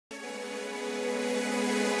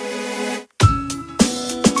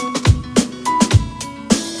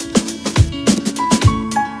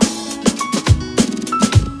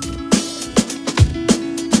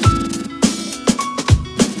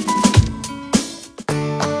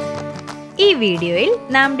വീഡിയോയിൽ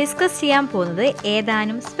നാം ഡിസ്കസ് ചെയ്യാൻ പോകുന്നത്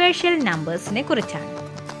ഏതാനും സ്പെഷ്യൽ നമ്പേഴ്സിനെ കുറിച്ചാണ്.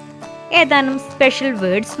 ഏതാനും സ്പെഷ്യൽ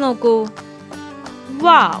വേർഡ്സ് നോക്കൂ.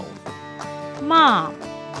 വാവ്, മാം,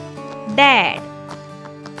 ഡാഡ്.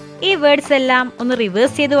 ഈ വേർഡ്സ് എല്ലാം ഒന്ന്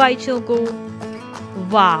റിവേഴ്സ് ചെയ്ത് വായിച്ചു നോക്കൂ.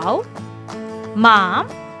 വാവ്, മാം,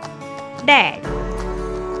 ഡാഡ്.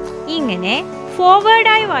 ഇങ്ങനെ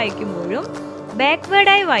ഫോർവേഡായി വായിക്കുമ്പോഴും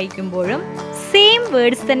ബാക്ക്വേർഡായി വായിക്കുമ്പോഴും സെയിം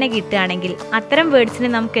വേർഡ്സ് തന്നെ കിട്ടുകയാണെങ്കിൽ അത്തരം വേർഡ്സിനെ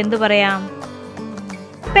നമുക്ക് എന്ത് പറയാം?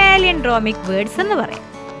 പാലിൻഡ്രോമിക് വേർഡ്സ് എന്ന് പറയാം.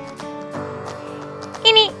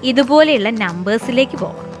 ഇനി ഇതുപോലെയുള്ള നമ്പേഴ്സിലേക്ക്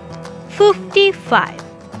പോകാം. 55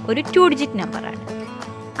 ഒരു 2 ഡിജിറ്റ് നമ്പറാണ്.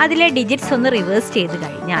 അതിലെ ഡിജിറ്റ്സ് ഒന്ന് റിവേഴ്സ് ചെയ്ത്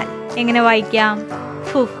കഴിഞ്ഞാൽ എങ്ങനെ വായിക്കാം?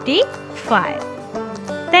 55.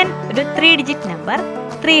 ദെൻ ഒരു 3 ഡിജിറ്റ് നമ്പർ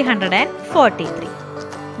 343.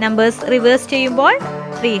 നമ്പേഴ്സ് റിവേഴ്സ് ചെയ്യുമ്പോൾ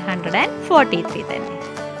 343 തന്നെ.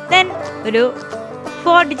 ദെൻ ഒരു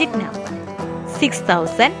 4 digit number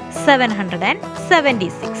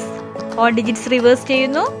 6776. All digits reverse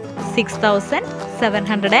ചെയ്യുന്നു,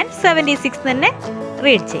 6776 തന്നെ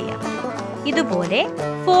റീഡ് ചെയ്യാം. ഇതുപോലെ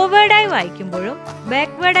ഫോർവേഡായി വായിക്കുമ്പോഴും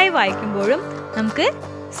ബാക്ക്വേർഡായി വായിക്കുമ്പോഴും നമുക്ക്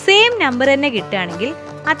സെയിം നമ്പർ തന്നെ കിട്ടുകയാണെങ്കിൽ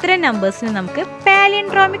അത്തരം നമ്പേഴ്സിന് നമുക്ക്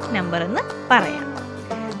പാലിൻഡ്രോമിക് നമ്പർ എന്ന് പറയാം.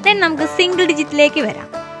 ദെൻ നമുക്ക് സിംഗിൾ ഡിജിറ്റിലേക്ക് വരാം.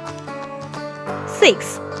 6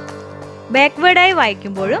 ബാക്ക്വേർഡായി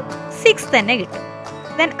വായിക്കുമ്പോഴും 6 തന്നെ കിട്ടും.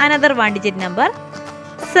 ദെൻ അനദർ 1 ഡിജിറ്റ് നമ്പർ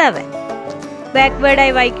 7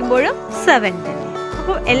 ബാക്ക്വേർഡായി വായിക്കുമ്പോഴും 7 തന്നെ.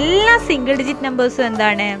 അപ്പോൾ എല്ലാ സിംഗിൾ ഡിജിറ്റ് നമ്പേഴ്സും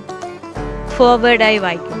എന്താണ്? ഫോർവേഡായി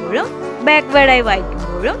വായിക്കുമ്പോഴും ബാക്ക്വേർഡായി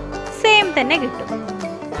വായിക്കുമ്പോഴും സെയിം തന്നെ കിട്ടും.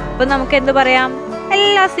 അപ്പോൾ നമുക്ക് എന്ത് പറയാം?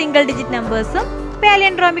 എല്ലാ സിംഗിൾ ഡിജിറ്റ് നമ്പേഴ്സും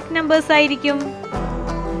പാലിൻഡ്രോമിക് നമ്പേഴ്സ് ആയിരിക്കും.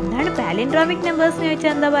 എന്താണ് പാലിൻഡ്രോമിക് നമ്പേഴ്സ് എന്ന്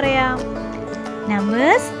ചോദിച്ചാൽ എന്താ പറയാ?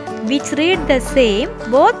 Numbers which read the same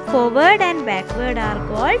both forward and backward are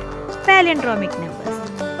called palindromic numbers.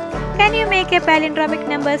 Can you make a palindromic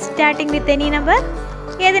number starting with any number?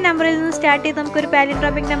 ഏത് നമ്പറിൽ നിന്ന് സ്റ്റാർട്ട് ചെയ്ത് നമുക്കൊരു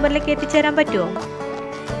പാലിൻഡ്രോമിക് നമ്പറിലേക്ക് എത്തിച്ചേരാൻ പറ്റുമോ?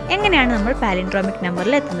 എങ്ങനെയാണ് നമ്മൾ പാലിൻഡ്രോമിക്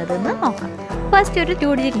നമ്പറിൽ എത്തുന്നതെന്ന് നോക്കാം. ഫസ്റ്റ് ഒരു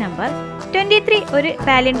 2 ഡിജിറ്റ് നമ്പർ 23 ഒരു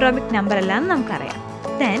പാലിൻഡ്രോമിക് നമ്പർ അല്ലാന്ന് നമുക്കറിയാം.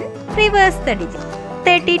 ദെൻ റിവേഴ്സ് ദ ഡിജിറ്റ്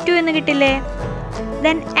 32 എന്ന് കിട്ടില്ലേ?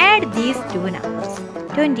 Then add these 2 numbers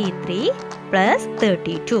 23 plus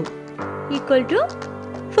 32 equal to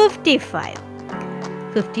 55.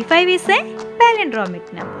 55 is a palindromic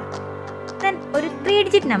number. Then ഒരു 3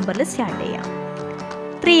 digit നമ്പറിൽ സ്റ്റാർട്ട് ചെയ്യാം.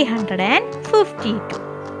 352.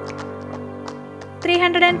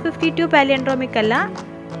 352 പാലിൻഡ്രോമിക് അല്ല.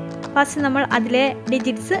 ഫസ്റ്റ് നമ്മൾ അതിലെ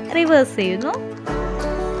ഡിജിറ്റ്സ് റിവേഴ്സ് ചെയ്യുന്നു,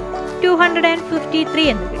 253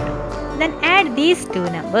 എന്ന് കിട്ടും. Then add these 2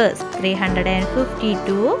 numbers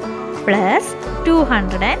 352 plus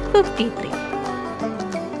 253.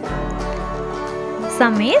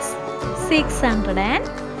 Sum is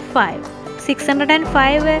 605.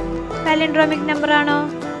 605 palindromic number ആണോ?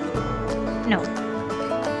 നോ.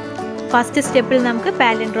 ഫസ്റ്റ് സ്റ്റെപ്പിൽ നമുക്ക്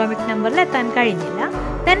പാലിൻഡ്രോമിക് നമ്പറിൽ എത്താൻ കഴിഞ്ഞില്ല.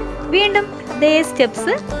 ദെൻ വീണ്ടും ഇതേ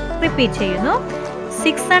സ്റ്റെപ്സ് റിപ്പീറ്റ് ചെയ്യുന്നു.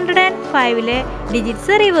 605ലെ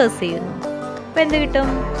ഡിജിറ്റ്സ് റിവേഴ്സ് ചെയ്യുന്നു. അപ്പോൾ എന്ത് കിട്ടും?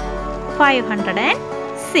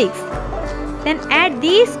 506. Then add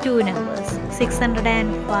these 2 numbers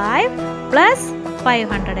 605 plus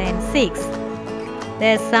 506.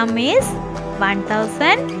 The sum is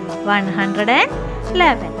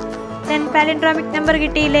 1111. Then palindromic number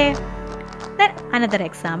കിട്ടിയില്ലേ? Then another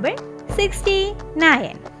example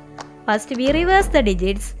 69. First we reverse the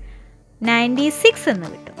digits 96 എന്ന്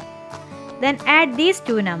കിട്ടും. Then add these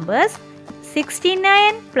 2 numbers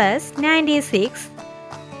 69 plus 96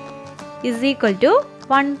 is equal to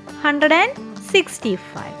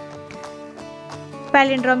 165.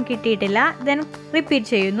 Palindrome കിട്ടിയിട്ടില്ല. Then repeat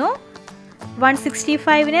ചെയ്യുന്നു.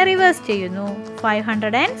 165നെ reverse ചെയ്യുന്നു,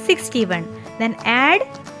 561. Then add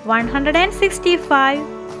 165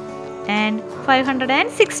 and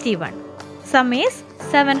 561. Some is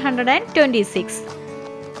 726.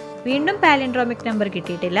 വീണ്ടും palindromic number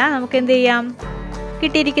കിട്ടിയിട്ടില്ല. നമുക്ക് എന്ത് ചെയ്യാം?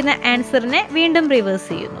 കിട്ടിയിരിക്കുന്ന ആൻസറിനെ വീണ്ടും റിവേഴ്സ്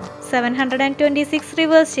ചെയ്യുന്നു. 726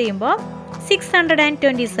 റിവേഴ്സ് ചെയ്യുമ്പോൾ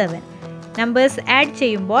 627. നമ്പേഴ്സ് ആഡ്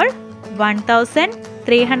ചെയ്യുമ്പോൾ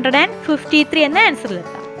 1353 എന്ന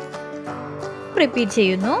ആൻസറിലെത്താം. റിപ്പീറ്റ്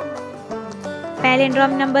ചെയ്യുന്നു.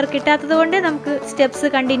 പാലിൻഡ്രോം നമ്പർ കിട്ടാത്തത് കൊണ്ട് നമുക്ക് സ്റ്റെപ്സ്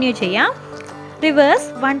കണ്ടിന്യൂ ചെയ്യാം. റിവേഴ്സ്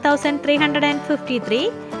 1353.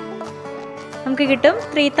 നമുക്ക് കിട്ടും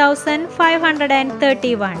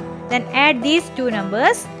 3531. Then add these 2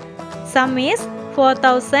 numbers. Sum is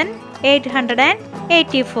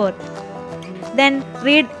 4884. Then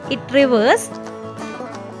read it reverse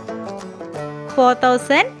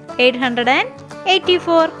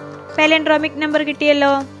 4884. Palindromic number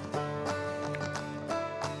കിട്ടിയല്ലോ.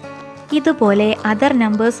 ഇതുപോലെ അതർ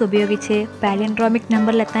നമ്പേഴ്സ് ഉപയോഗിച്ച് പാലിൻഡ്രോമിക്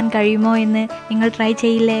നമ്പറിൽ എത്താൻ കഴിയുമോ എന്ന് നിങ്ങൾ ട്രൈ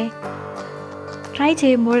ചെയ്യില്ലേ? ട്രൈ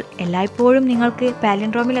ചെയ്യുമ്പോൾ എല്ലായ്പ്പോഴും നിങ്ങൾക്ക്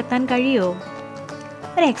പാലിൻഡ്രോമിൽ എത്താൻ കഴിയുമോ?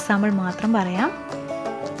 ഒരു എക്സാമ്പിൾ മാത്രം പറയാം.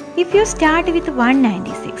 If you start with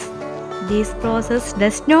 196, this process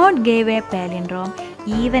does not give a palindrome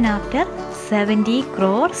even after 70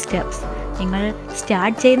 crore steps. നിങ്ങൾ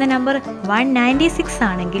സ്റ്റാർട്ട് ചെയ്യുന്ന നമ്പർ 196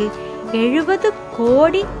 ആണെങ്കിൽ 70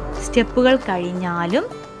 കോടി സ്റ്റെപ്പുകൾ കഴിഞ്ഞാലും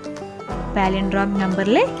പാലിൻഡ്രോം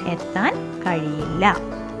നമ്പറിൽ എത്താൻ കഴിയില്ല.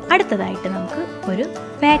 അടുത്തതായിട്ട് നമുക്ക് ഒരു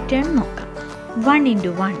പാറ്റേൺ നോക്കാം. 1 into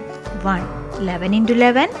 1, 1. 11 into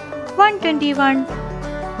 11, 121.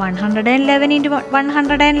 111 into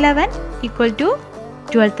 111 equal to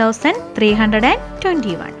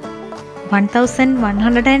 12,321.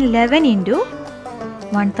 1111 into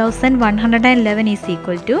 1111 is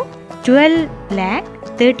equal to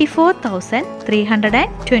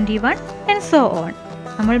 12,34,321 and so on.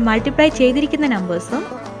 നമ്മൾ മൾട്ടിപ്ലൈ ചെയ്തിരിക്കുന്ന നമ്പേഴ്സും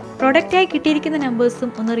പ്രൊഡക്റ്റായി കിട്ടിയിരിക്കുന്ന നമ്പേഴ്സും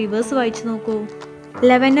ഒന്ന് റിവേഴ്സ് വായിച്ചു നോക്കൂ.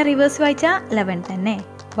 11 റിവേഴ്സ് വായിച്ചാൽ 11 തന്നെ,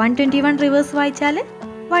 121 റിവേഴ്സ് വായിച്ചാൽ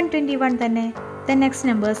 121 തന്നെ. ദെൻ നെക്സ്റ്റ്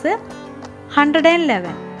നമ്പേഴ്സ്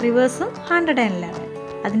 111 റിവേഴ്സും 111,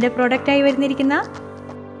 അതിൻ്റെ പ്രൊഡക്റ്റായി വരുന്നിരിക്കുന്ന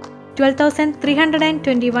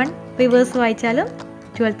 12,321 റിവേഴ്സ് വായിച്ചാലും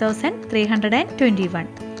 12,321.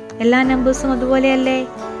 എല്ലാ നമ്പേഴ്സും അതുപോലെയല്ലേ?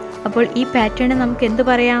 അപ്പോൾ ഈ പാറ്റേൺ നമുക്ക് എന്ത്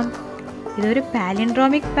പറയാം? ഇതൊരു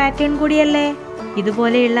പാലിൻഡ്രോമിക് പാറ്റേൺ കൂടിയല്ലേ?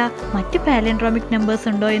 ഇതുപോലെയുള്ള മറ്റ് പാലിൻഡ്രോമിക് നമ്പേഴ്സ്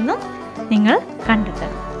ഉണ്ടോ എന്നും നിങ്ങൾ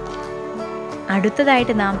കണ്ടെത്തണം.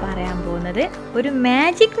 അടുത്തതായിട്ട് നാം പറയാൻ പോകുന്നത് ഒരു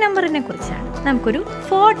മാജിക് നമ്പറിനെ കുറിച്ചാണ്. നമുക്കൊരു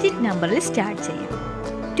 4 ഡിജിറ്റ് നമ്പറിൽ സ്റ്റാർട്ട് ചെയ്യാം.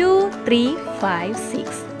 2, 3, 5,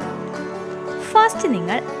 6. ഫസ്റ്റ്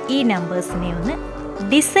നിങ്ങൾ ഈ നമ്പേഴ്സിനെ ഒന്ന്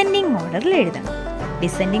ഡിസെൻഡിങ് ഓർഡറിൽ എഴുതണം.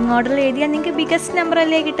 ഡിസെൻഡിങ് ഓർഡറിൽ എഴുതിയാൽ നിങ്ങൾക്ക് ബിഗസ്റ്റ് നമ്പർ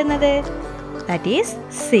അല്ലേ കിട്ടുന്നത്? That is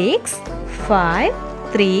 6, 5,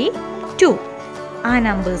 3, 2. ആ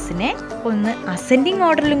നമ്പേഴ്സിനെ ഒന്ന് അസെൻഡിങ്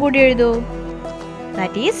ഓർഡറിലും കൂടി എഴുതൂ.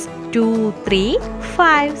 That is 2, 3,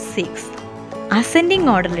 5, 6. അസെൻഡിങ്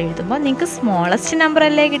ഓർഡറിൽ എഴുതുമ്പോൾ നിങ്ങൾക്ക് സ്മോളസ്റ്റ് നമ്പർ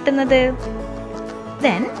അല്ലേ കിട്ടുന്നത്?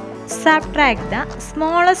 Then subtract the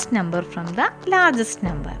smallest number from the largest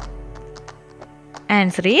number.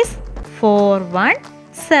 Answer is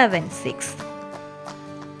 4176.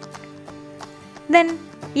 Then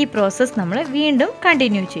ഈ പ്രോസസ്സ് നമ്മൾ വീണ്ടും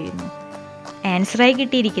കണ്ടിന്യൂ ചെയ്യുന്നു. ആൻസറായി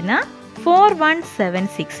കിട്ടിയിരിക്കുന്ന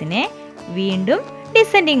 4176നെ വീണ്ടും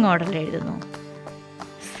ഡിസെൻഡിങ് ഓർഡറിൽ എഴുതുന്നു.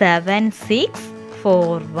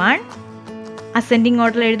 7641. അസെൻഡിങ്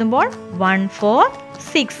ഓർഡറിൽ എഴുതുമ്പോൾ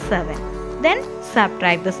 1467. Then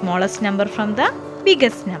subtract the smallest number from the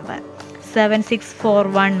biggest number.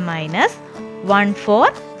 7641 minus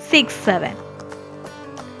 1467.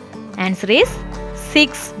 Answer is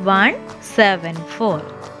 6174.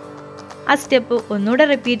 ആ സ്റ്റെപ്പ് ഒന്നുകൂടെ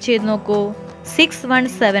റിപ്പീറ്റ് ചെയ്ത് നോക്കൂ.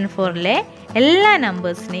 6174ലെ എല്ലാ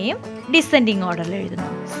നമ്പേഴ്സിനെയും ഡിസെൻഡിങ് ഓർഡറിൽ എഴുതുന്നു.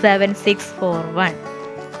 7641.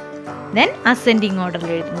 ദെൻ അസെൻഡിങ്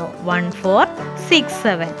ഓർഡറിൽ എഴുതുന്നു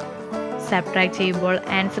 1467. സബ്ട്രാക്ട് ചെയ്യുമ്പോൾ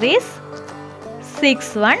ആൻസർ ഈസ്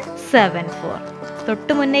 6174.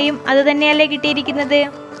 തൊട്ട് മുന്നേയും അത് തന്നെയല്ലേ കിട്ടിയിരിക്കുന്നത്?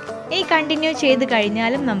 ഈ കണ്ടിന്യൂ ചെയ്ത്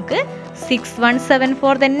കഴിഞ്ഞാലും നമുക്ക്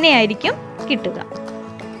 6174 തന്നെയായിരിക്കും കിട്ടുക.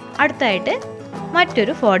 അടുത്തായിട്ട്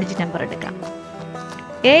മറ്റൊരു 4 ഡിജിറ്റ് നമ്പർ എടുക്കാം.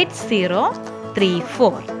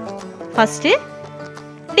 8034. ഫസ്റ്റ്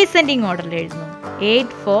ഡിസെൻഡിങ് ഓർഡറിൽ എഴുതുന്നു.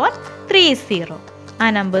 8430. ആ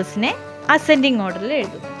നമ്പേഴ്സിനെ അസെൻഡിങ് ഓർഡറിൽ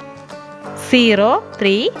എഴുതും.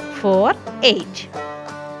 0348.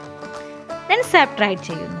 ദെൻ സബ്ട്രാക്ട്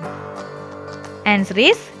ചെയ്യുന്നു. Answer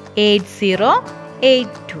is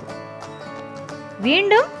 8082.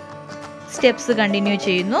 വീണ്ടും സ്റ്റെപ്സ് കണ്ടിന്യൂ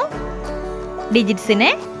ചെയ്യുന്നു.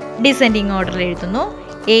 ഡിജിറ്റ്സിനെ ഡിസെൻഡിങ് ഓർഡറിൽ എഴുതുന്നു.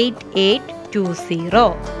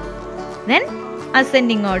 8820. Then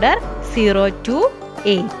ascending order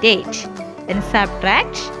 0288. Then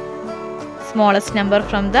subtract smallest number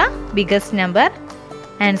from the biggest number.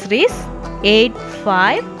 Answer is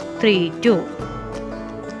 8532.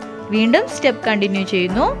 വീണ്ടും സ്റ്റെപ്പ് കണ്ടിന്യൂ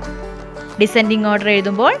ചെയ്യുന്നു. ഡിസെൻഡിങ് ഓർഡർ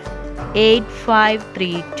എഴുതുമ്പോൾ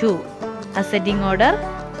 8532. Ascending order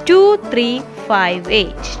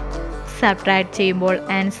 2358. സബ്ട്രാക്ട് ചെയ്യുമ്പോൾ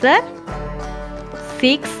ആൻസർ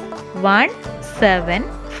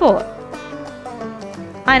 6174.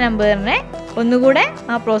 ആ നമ്പറിനെ ഒന്നുകൂടെ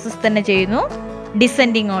ആ പ്രോസസ്സ് തന്നെ ചെയ്യുന്നു.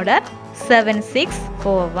 Descending order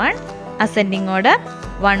 7641. Ascending order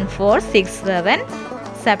 1467.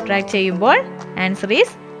 Subtract ചെയ്യുമ്പോൾ ആൻസർ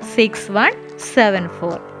ഈസ്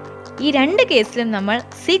 6174. ഈ രണ്ട് കേസിലും നമ്മൾ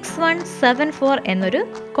 6174 എന്നൊരു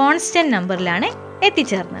കോൺസ്റ്റന്റ് നമ്പറിലാണ്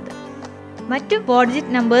എത്തിച്ചേർന്നത്. മറ്റു 4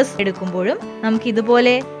 ഡിജിറ്റ് നമ്പേഴ്സ് എടുക്കുമ്പോഴും നമുക്ക്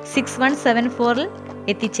ഇതുപോലെ 6174ൽ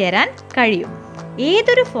എത്തിച്ചേരാൻ കഴിയും.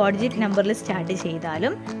 ഏതൊരു 4 ഡിജിറ്റ് നമ്പറിൽ സ്റ്റാർട്ട്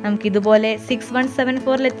ചെയ്താലും നമുക്ക് ഇതുപോലെ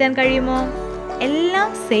 6174ൽ എത്താൻ കഴിയുമോ? എല്ലാം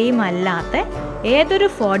സെയിം അല്ലാത്ത ഏതൊരു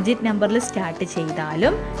 4 ഡിജിറ്റ് നമ്പറിൽ സ്റ്റാർട്ട്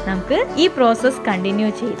ചെയ്താലും നമുക്ക് ഈ പ്രോസസ്സ് കണ്ടിന്യൂ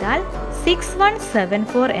ചെയ്താൽ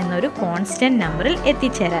 6174 എന്നൊരു കോൺസ്റ്റന്റ് നമ്പറിൽ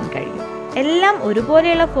എത്തിച്ചേരാൻ കഴിയും. എല്ലാം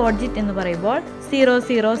ഒരുപോലെയുള്ള 4 ഡിജിറ്റ് എന്ന് പറയുമ്പോൾ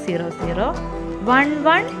 0000,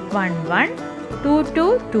 1111,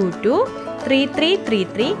 2222,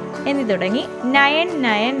 3333 എന്നീ തുടങ്ങി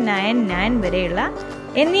 9999 വരെയുള്ള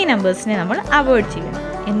എന്നീ നമ്പേഴ്സിനെ നമ്മൾ അവോയ്ഡ് ചെയ്യണം.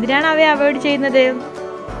 എന്തിനാണ് അവയെ അവോയ്ഡ് ചെയ്യുന്നത്?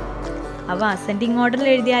 അവ അസെൻഡിങ് ഓർഡറിൽ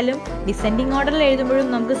എഴുതിയാലും ഡിസെൻഡിങ് ഓർഡറിൽ എഴുതുമ്പോഴും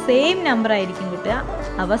നമുക്ക് സെയിം നമ്പർ ആയിരിക്കും കിട്ടുക.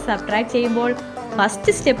 അവ സബ്ട്രാക്ട് ചെയ്യുമ്പോൾ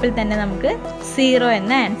ഫസ്റ്റ് സ്റ്റെപ്പിൽ തന്നെ നമുക്ക് 0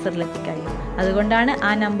 എന്ന ആൻസറിലെത്തി കഴിയും. അതുകൊണ്ടാണ് ആ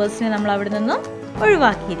നമ്പേഴ്സിനെ നമ്മൾ അവിടെ നിന്നും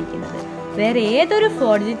ഒഴിവാക്കിയിരിക്കുന്നത്. വേറെ ഏതൊരു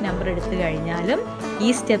 4 ഡിജിറ്റ് നമ്പർ എടുത്തു കഴിഞ്ഞാലും ഈ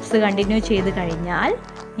സ്റ്റെപ്സ് കണ്ടിന്യൂ ചെയ്ത് കഴിഞ്ഞാൽ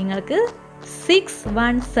നിങ്ങൾക്ക്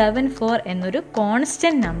 6174 എന്നൊരു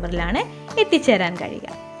കോൺസ്റ്റന്റ് നമ്പറിലാണ് എത്തിച്ചേരാൻ കഴിയുക.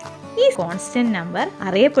 ഈ കോൺസ്റ്റന്റ് നമ്പർ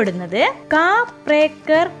അറിയപ്പെടുന്നത്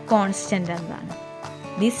കാപ്രേക്കർ കോൺസ്റ്റന്റ് എന്നാണ്.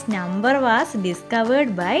 This number was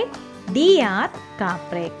discovered by D.R.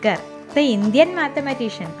 Kaprekar, the Indian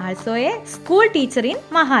mathematician, also a school teacher in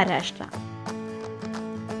Maharashtra.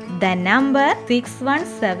 The number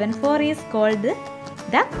 6174 is called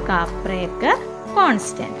the Kaprekar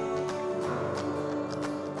constant.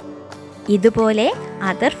 ഇതുപോലെ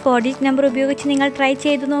അതർ 4 ഡിജിറ്റ് നമ്പർ ഉപയോഗിച്ച് നിങ്ങൾ ട്രൈ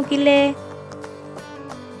ചെയ്ത് നോക്കില്ലേ?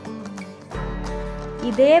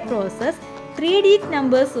 ഇതേ പ്രോസസ് 3 ഡിജിറ്റ്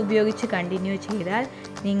നമ്പേഴ്സ് ഉപയോഗിച്ച് continue ചെയ്താൽ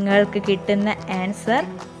നിങ്ങൾക്ക് കിട്ടുന്ന answer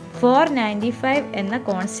 495 എന്ന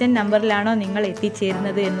കോൺസ്റ്റന്റ് നമ്പറിലാണോ നിങ്ങൾ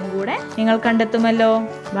എത്തിച്ചേരുന്നത് എന്നും കൂടെ നിങ്ങൾ കണ്ടെത്തുമല്ലോ.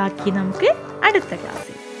 ബാക്കി നമുക്ക് അടുത്ത ക്ലാസ്സിൽ